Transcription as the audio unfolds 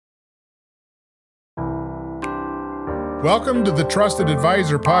Welcome to the Trusted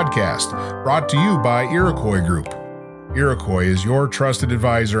Advisor podcast, brought to you by Iroquois Group. Iroquois is your trusted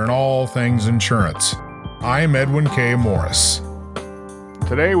advisor in all things insurance. I'm Edwin K. Morris.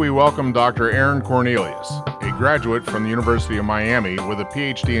 Today we welcome Dr. Erin Cornelius, a graduate from the University of Miami with a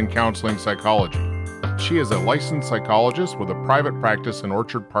PhD in counseling psychology. She is a licensed psychologist with a private practice in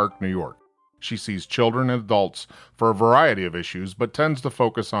Orchard Park, New York. She sees children and adults for a variety of issues, but tends to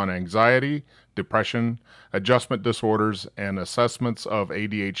focus on anxiety, depression, adjustment disorders, and assessments of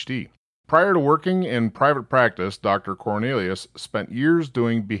ADHD. Prior to working in private practice, Dr. Cornelius spent years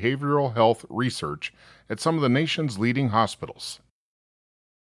doing behavioral health research at some of the nation's leading hospitals.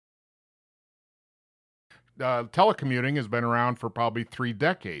 Telecommuting has been around for probably 3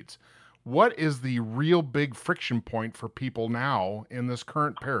 decades. What is the real big friction point for people now in this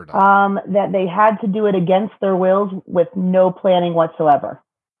current paradigm? That they had to do it against their wills with no planning whatsoever.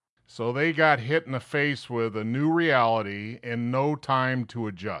 So they got hit in the face with a new reality and no time to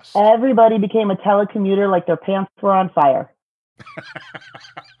adjust. Everybody became a telecommuter like their pants were on fire.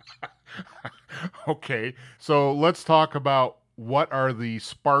 Okay, so let's talk about what are the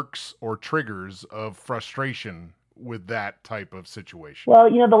sparks or triggers of frustration with that type of situation. Well,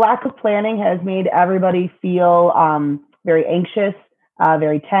 the lack of planning has made everybody feel very anxious,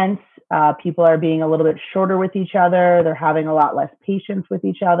 very tense. People are being a little bit shorter with each other. They're having a lot less patience with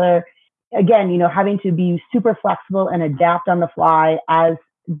each other. Again, having to be super flexible and adapt on the fly as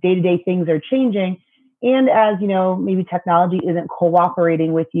day-to-day things are changing. And as, maybe technology isn't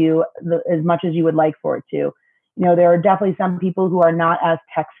cooperating with you as much as you would like for it to. There are definitely some people who are not as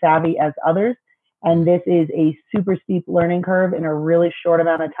tech savvy as others. And this is a super steep learning curve in a really short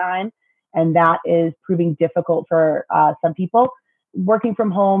amount of time. And that is proving difficult for some people. Working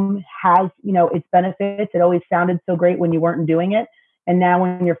from home has, its benefits. It always sounded so great when you weren't doing it. And now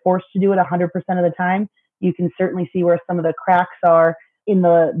when you're forced to do it 100% of the time, you can certainly see where some of the cracks are in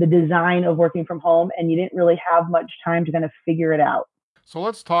the design of working from home. And you didn't really have much time to kind of figure it out. So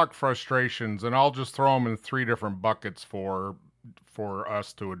let's talk frustrations, and I'll just throw them in 3 different buckets for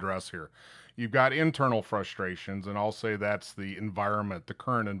us to address here. You've got internal frustrations, and I'll say that's the environment, the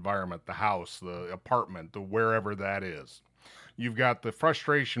current environment, the house, the apartment, the wherever that is. You've got the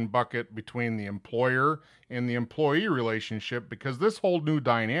frustration bucket between the employer and the employee relationship, because this whole new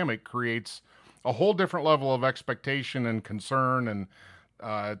dynamic creates a whole different level of expectation and concern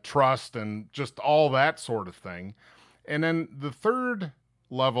and trust and just all that sort of thing. And then the third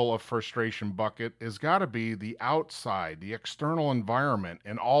level of frustration bucket has got to be the outside, the external environment,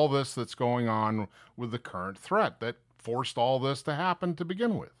 and all this that's going on with the current threat that forced all this to happen to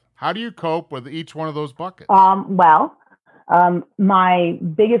begin with. How do you cope with each one of those buckets? My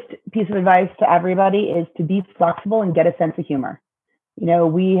biggest piece of advice to everybody is to be flexible and get a sense of humor.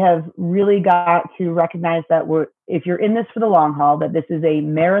 We have really got to recognize that if you're in this for the long haul, that this is a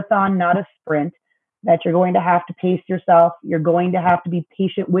marathon, not a sprint, that you're going to have to pace yourself. You're going to have to be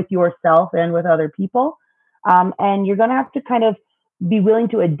patient with yourself and with other people. And you're going to have to kind of be willing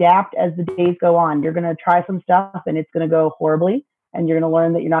to adapt as the days go on. You're going to try some stuff and it's going to go horribly. And you're going to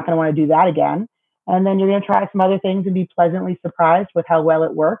learn that you're not going to want to do that again. And then you're going to try some other things and be pleasantly surprised with how well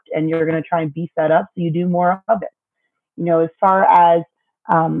it worked. And you're going to try and beef that up so you do more of it. As far as,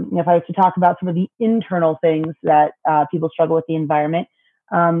 if I was to talk about some of the internal things that people struggle with the environment,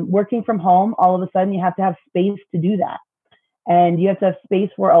 working from home, all of a sudden you have to have space to do that. And you have to have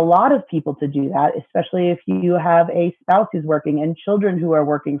space for a lot of people to do that, especially if you have a spouse who's working and children who are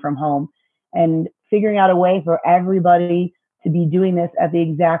working from home, and figuring out a way for everybody to be doing this at the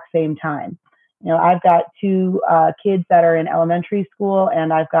exact same time. I've got 2 kids that are in elementary school,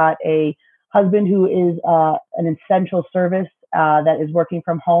 and I've got a husband who is an essential service that is working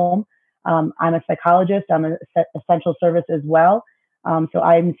from home. I'm a psychologist. I'm an essential service as well. So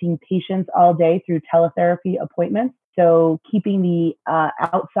I'm seeing patients all day through teletherapy appointments. So keeping the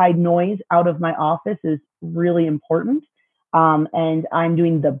outside noise out of my office is really important. And I'm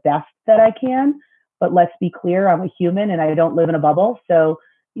doing the best that I can. But let's be clear, I'm a human and I don't live in a bubble. So,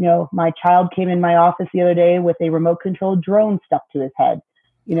 my child came in my office the other day with a remote controlled drone stuck to his head,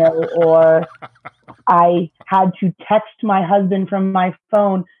 or I had to text my husband from my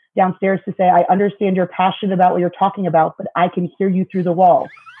phone downstairs to say, I understand you're passionate about what you're talking about, but I can hear you through the wall.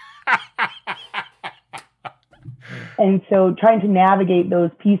 And so trying to navigate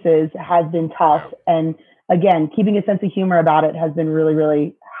those pieces has been tough. And again, keeping a sense of humor about it has been really,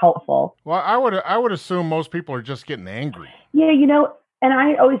 really helpful. Well, I would assume most people are just getting angry. Yeah, and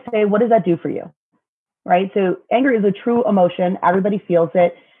I always say, what does that do for you? Right? So anger is a true emotion. Everybody feels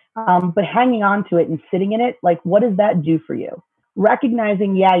it. But hanging on to it and sitting in it, like, what does that do for you?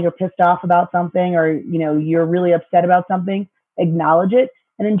 recognizing, yeah, you're pissed off about something, or, you're really upset about something, acknowledge it,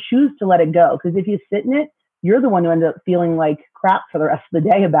 and then choose to let it go. Because if you sit in it, you're the one who ends up feeling like crap for the rest of the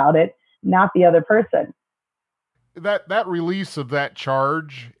day about it, not the other person. That release of that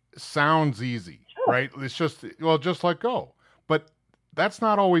charge sounds easy, Sure. right? It's just, well, just let go. But that's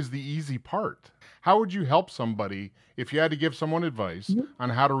not always the easy part. How would you help somebody if you had to give someone advice Mhm. on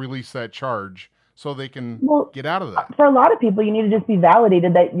how to release that charge so they can Well, get out of that? for a lot of people, you need to just be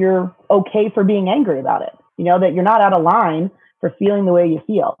validated that you're okay for being angry about it. That you're not out of line for feeling the way you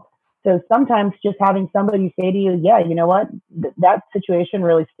feel. So sometimes just having somebody say to you, yeah, you know what, that situation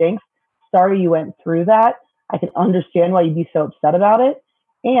really stinks. Sorry you went through that. I can understand why you'd be so upset about it.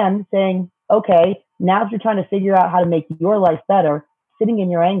 And saying, okay, now if you're trying to figure out how to make your life better, sitting in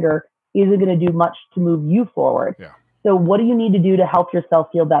your anger isn't going to do much to move you forward. Yeah. So what do you need to do to help yourself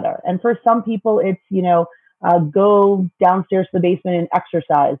feel better? And for some people, it's, go downstairs to the basement and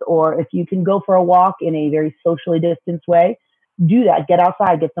exercise. Or if you can go for a walk in a very socially distanced way, do that. Get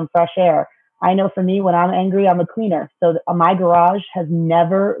outside, get some fresh air. I know for me, when I'm angry, I'm a cleaner. So my garage has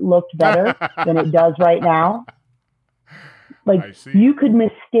never looked better than it does right now. Like, I see. you could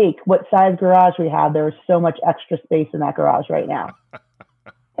mistake what size garage we have. There is so much extra space in that garage right now.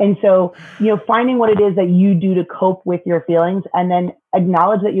 And so, finding what it is that you do to cope with your feelings, and then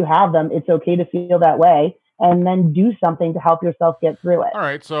acknowledge that you have them. It's okay to feel that way, and then do something to help yourself get through it. All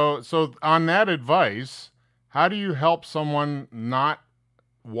right. So on that advice, how do you help someone not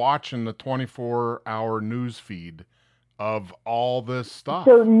watching the 24-hour news feed of all this So stuff?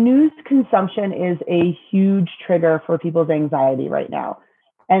 news consumption is a huge trigger for people's anxiety right now.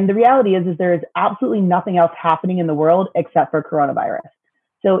 And the reality is there is absolutely nothing else happening in the world except for coronavirus.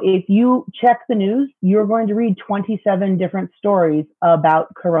 So if you check the news, you're going to read 27 different stories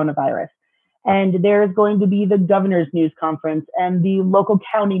about coronavirus. And there's going to be the governor's news conference and the local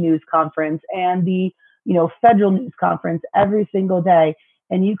county news conference and the, federal news conference every single day.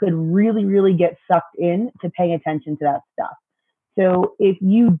 And you could really, really get sucked in to paying attention to that stuff. So if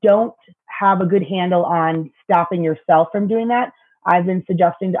you don't have a good handle on stopping yourself from doing that, I've been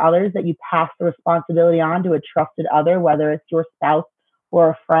suggesting to others that you pass the responsibility on to a trusted other, whether it's your spouse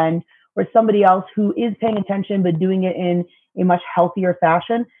or a friend or somebody else who is paying attention but doing it in a much healthier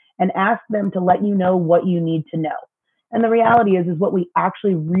fashion, and ask them to let you know what you need to know. And the reality is what we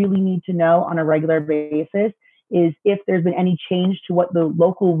actually really need to know on a regular basis is if there's been any change to what the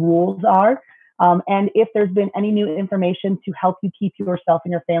local rules are, and if there's been any new information to help you keep yourself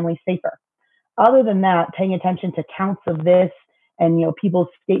and your family safer. Other than that, paying attention to counts of this and people's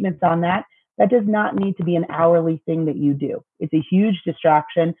statements on that, that does not need to be an hourly thing that you do. It's a huge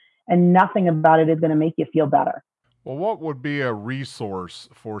distraction, and nothing about it is going to make you feel better. Well, what would be a resource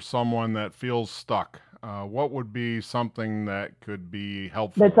for someone that feels stuck? What would be something that could be That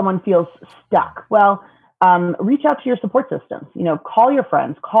helpful? someone feels Yeah. stuck. Well, reach out to your support systems. Call your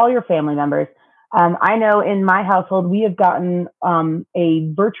friends, call your family members. I know in my household, we have gotten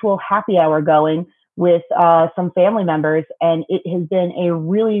a virtual happy hour going with some family members, and it has been a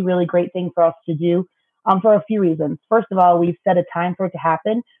really, really great thing for us to do for a few reasons. First of all, we've set a time for it to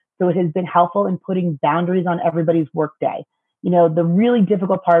happen, so it has been helpful in putting boundaries on everybody's workday. The really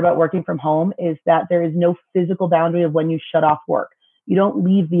difficult part about working from home is that there is no physical boundary of when you shut off work. You don't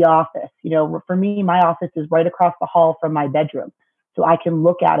leave the office. For me, my office is right across the hall from my bedroom. So I can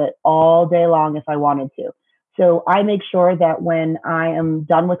look at it all day long if I wanted to. So I make sure that when I am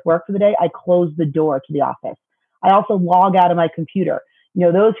done with work for the day, I close the door to the office. I also log out of my computer.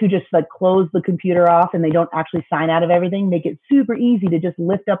 Those who just like close the computer off and they don't actually sign out of everything, make it super easy to just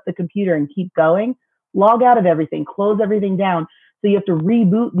lift up the computer and keep going. Log out of everything, close everything down. So you have to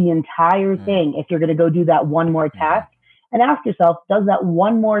reboot the entire Mm, thing if you're going to go do that one more hmm. task, and ask yourself, does that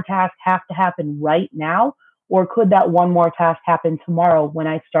one more task have to happen right now? Or could that one more task happen tomorrow when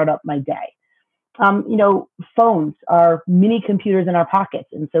I start up my day? Phones are mini computers in our pockets.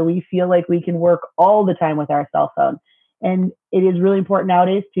 And so we feel like we can work all the time with our cell phone. And it is really important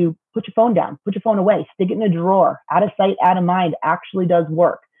nowadays to put your phone down, put your phone away, stick it in a drawer. Out of sight, out of mind actually does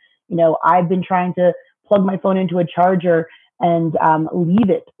work. I've been trying to plug my phone into a charger and leave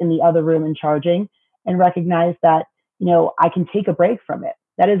it in the other room and charging, and recognize that, I can take a break from it.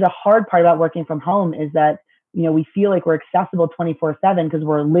 That is a hard part about working from home, is that, we feel like we're accessible 24/7 because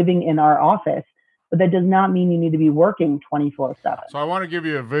we're living in our office, but that does not mean you need to be working 24/7. So I want to give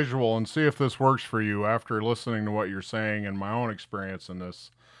you a visual and see if this works for you after listening to what you're saying and my own experience in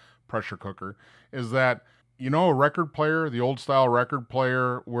this pressure cooker. Is that, a record player, the old style record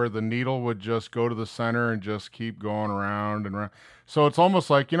player, where the needle would just go to the center and just keep going around and around. So it's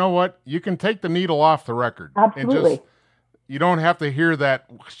almost like, you know what? You can take the needle off the record and just, Absolutely. You don't have to hear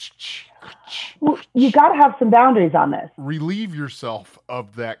that. Well, you got to have some boundaries on this. Relieve yourself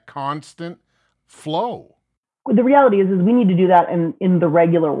of that constant flow. The reality is we need to do that in the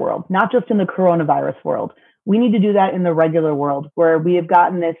regular world, not just in the coronavirus world. We need to do that in the regular world where we have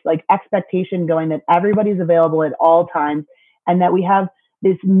gotten this like expectation going that everybody's available at all times and that we have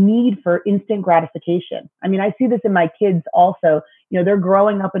this need for instant gratification. I mean, I see this in my kids also. You know, they're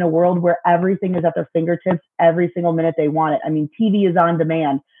growing up in a world where everything is at their fingertips every single minute they want it. I mean, TV is on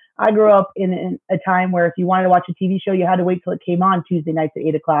demand. I grew up in a time where if you wanted to watch a TV show, you had to wait till it came on Tuesday nights at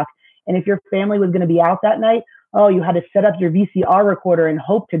 8 o'clock. And if your family was going to be out that night, oh, you had to set up your VCR recorder and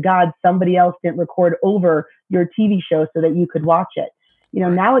hope to God somebody else didn't record over your TV show so that you could watch it. You know,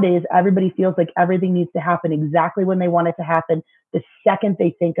 nowadays, everybody feels like everything needs to happen exactly when they want it to happen, the second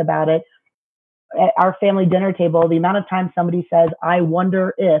they think about it. At our family dinner table, the amount of time somebody says, I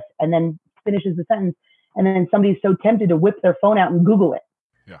wonder if, and then finishes the sentence, and then somebody's so tempted to whip their phone out and Google it.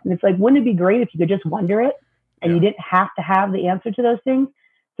 Yeah. And it's like, wouldn't it be great if you could just wonder it and you didn't have to have the answer to those things?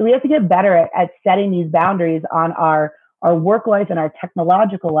 So we have to get better at setting these boundaries on our work life and our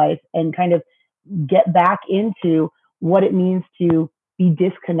technological life and kind of get back into what it means to be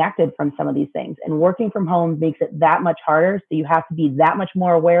disconnected from some of these things. And working from home makes it that much harder. So you have to be that much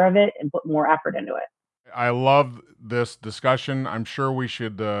more aware of it and put more effort into it. I love this discussion. I'm sure we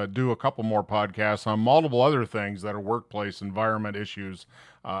should do a couple more podcasts on multiple other things that are workplace environment issues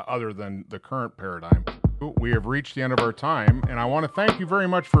other than the current paradigm. We have reached the end of our time, and I want to thank you very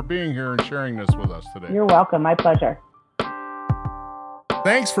much for being here and sharing this with us today. You're welcome. My pleasure.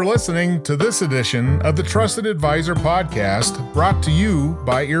 Thanks for listening to this edition of the Trusted Advisor podcast, brought to you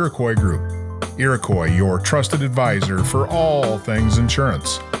by Iroquois Group. Iroquois, your trusted advisor for all things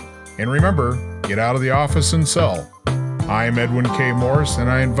insurance. And remember, get out of the office and sell. I'm Edwin K. Morse, and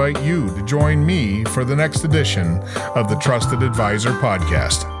I invite you to join me for the next edition of the Trusted Advisor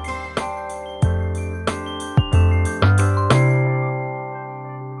podcast.